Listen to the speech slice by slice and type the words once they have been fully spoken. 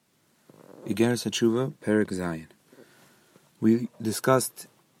Igeres HaTshuva, Perek Zayin. We discussed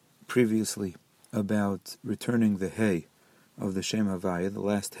previously about returning the Hey of the Shem Havaya, the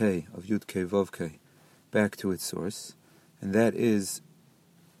last Hey of Yud Kei Vav Kei, back to its source, and that is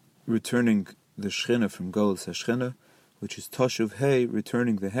returning the Shechina from Golus HaShechina, which is Toshuv Hey,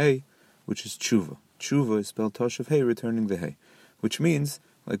 returning the Hey, which is Tshuva. Tshuva is spelled Toshuv Hey, returning the Hey, which means,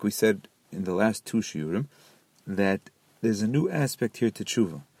 like we said in the last two shiurim, that there's a new aspect here to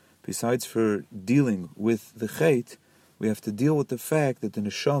Tshuva. Besides for dealing with the Chait, we have to deal with the fact that the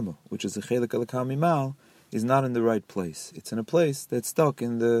Neshama, which is the Chelik Elokam Mimal, is not in the right place. It's in a place that's stuck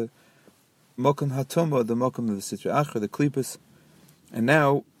in the Mokum Hatumah, the Mokum of the Sitra Achra, the Klippas. And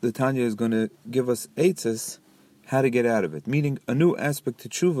now the Tanya is going to give us eitzes how to get out of it, meaning a new aspect to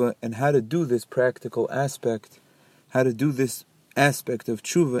Tshuva and how to do this practical aspect, how to do this aspect of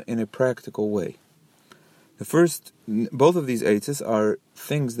Tshuva in a practical way. The first, both of these eitzes are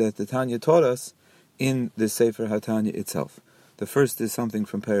things that the Tanya taught us in the Sefer HaTanya itself. The first is something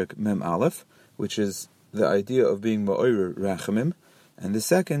from Perek Mem Aleph, which is the idea of being Ma'orer Rachamim, and the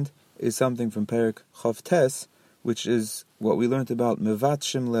second is something from Perek Chav Tes, which is what we learned about Mevat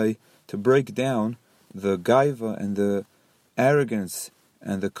Shimlei, to break down the Gaiva and the arrogance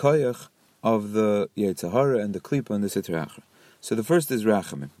and the Koyach of the Yetzer Hara and the Klipa and the Sitra Achra. So the first is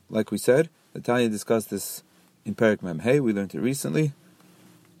Rachamim. Like we said, the Tanya discussed this in Perek Mem Hey, we learned it recently,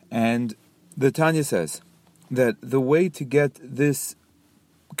 and the Tanya says that the way to get this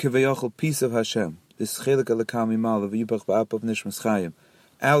Kivayachal piece of Hashem, this Chelik Elokam Mimal of Yibach Ba'apav Nishmas Chayim,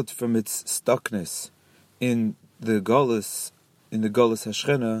 out from its stuckness in the Golus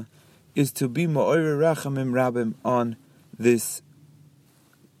HaShechina, is to be Ma'orer Rachamim Rabim on this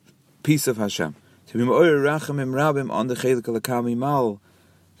piece of Hashem. To be Ma'orer Rachamim Rabim on the Chelik Elokam Mimal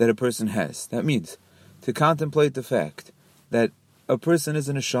that a person has. That means to contemplate the fact that a person is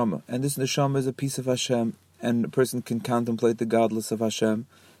a neshama, and this neshama is a piece of Hashem, and a person can contemplate the godless of Hashem,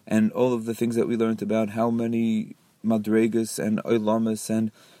 and all of the things that we learned about, how many madregas and oilamas,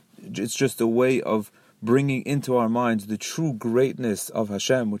 and it's just a way of bringing into our minds the true greatness of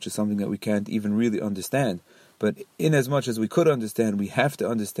Hashem, which is something that we can't even really understand. But in as much as we could understand, we have to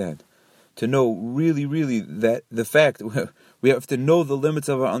understand. To know really that the fact, we have to know the limits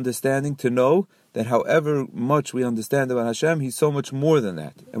of our understanding, to know that however much we understand about Hashem, He's so much more than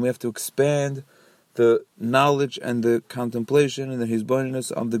that. And we have to expand the knowledge and the contemplation and the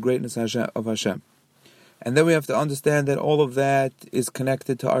hisbonenus of the greatness of Hashem. And then we have to understand that all of that is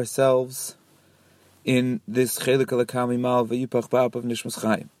connected to ourselves in this Chelik Elokam Mimal v'yipach ba'apav nishmas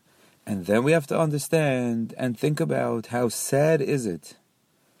chayim. And then we have to understand and think about how sad is it,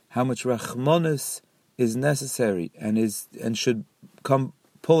 how much rachmanis is necessary and should come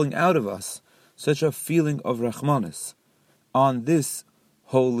pulling out of us such a feeling of rachmanis on this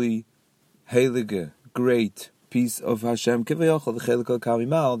holy, heilige, great piece of Hashem Kivayachal, the Chelik Elokam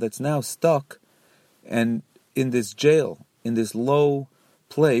Mimal, that's now stuck and in this jail, in this low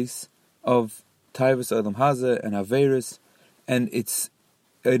place of Taivas Olam Hazeh and Averis, and it's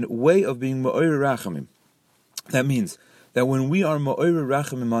a way of being Ma'orer Rachamim. That means that when we are Ma'orer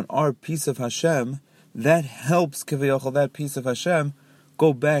Rachamim on our piece of Hashem, that helps Kivayachal, that piece of Hashem,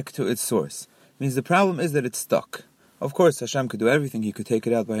 go back to its source. It means the problem is that it's stuck. Of course, Hashem could do everything, He could take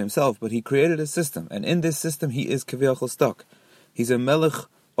it out by Himself, but He created a system, and in this system He is Kivayachal stuck. He's a Melech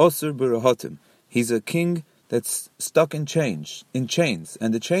Osir B'Rahotim. He's a king that's stuck in chains,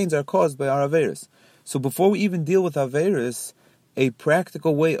 and the chains are caused by our Averis. So before we even deal with Averis, a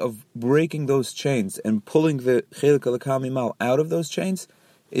practical way of breaking those chains and pulling the Chelik Elokam Mimal out of those chains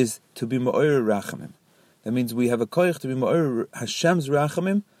is to be Ma'orer Rachamim. That means we have a koyach to be Ma'orer Hashem's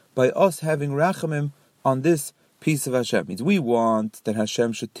Rachamim by us having Rachamim on this piece of Hashem. It means we want that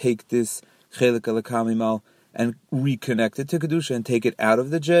Hashem should take this Chelik Elokam Mimal and reconnect it to Kedusha and take it out of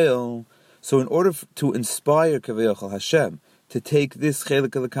the jail. So in order to inspire Kavayachal Hashem to take this Chelik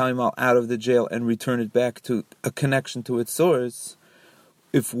Elokam Mimal out of the jail and return it back to a connection to its source,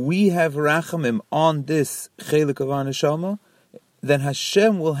 if we have Rachamim on this Chelik of our Neshama, then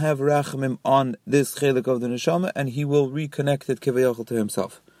Hashem will have Rachamim on this Chelik of the Neshama, and He will reconnect it Kavayachal to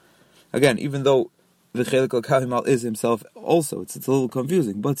Himself. Again, even though the Chelik Elokam Mimal is Himself also, it's a little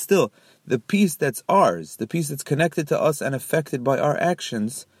confusing, but still, the piece that's ours, the piece that's connected to us and affected by our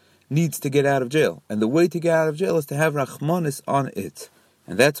actions, needs to get out of jail. And the way to get out of jail is to have Rachmanis on it.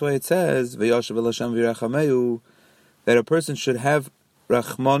 And that's why it says, V'yashav el Hashem v'yirachameu, that a person should have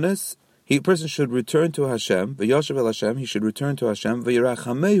Rachmanis, a person should return to Hashem, V'yashav el Hashem, he should return to Hashem,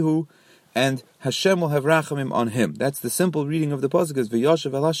 v'yirachameu, and Hashem will have rachamim on him. That's the simple reading of the pasuk. Is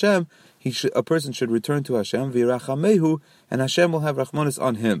v'yoshev el Hashem. A person should return to Hashem, v'yirachamehu, and Hashem will have rachmanis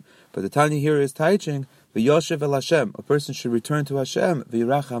on him. But the Tanya here is teaching v'yoshev el Hashem. A person should return to Hashem,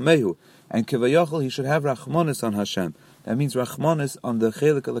 v'yirachamehu, and kivayachol he should have rachmanis on Hashem. That means rachmanis on the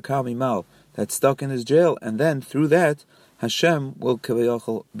chelik alakami mal that's stuck in his jail, and then through that Hashem will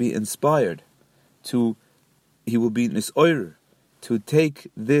kivayachol be inspired to. He will be nisoyer to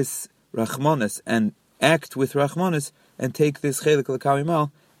take this rachmanis and act with rachmanis and take this chelik alakami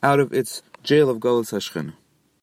mal out of its jail of Golus Hashchina.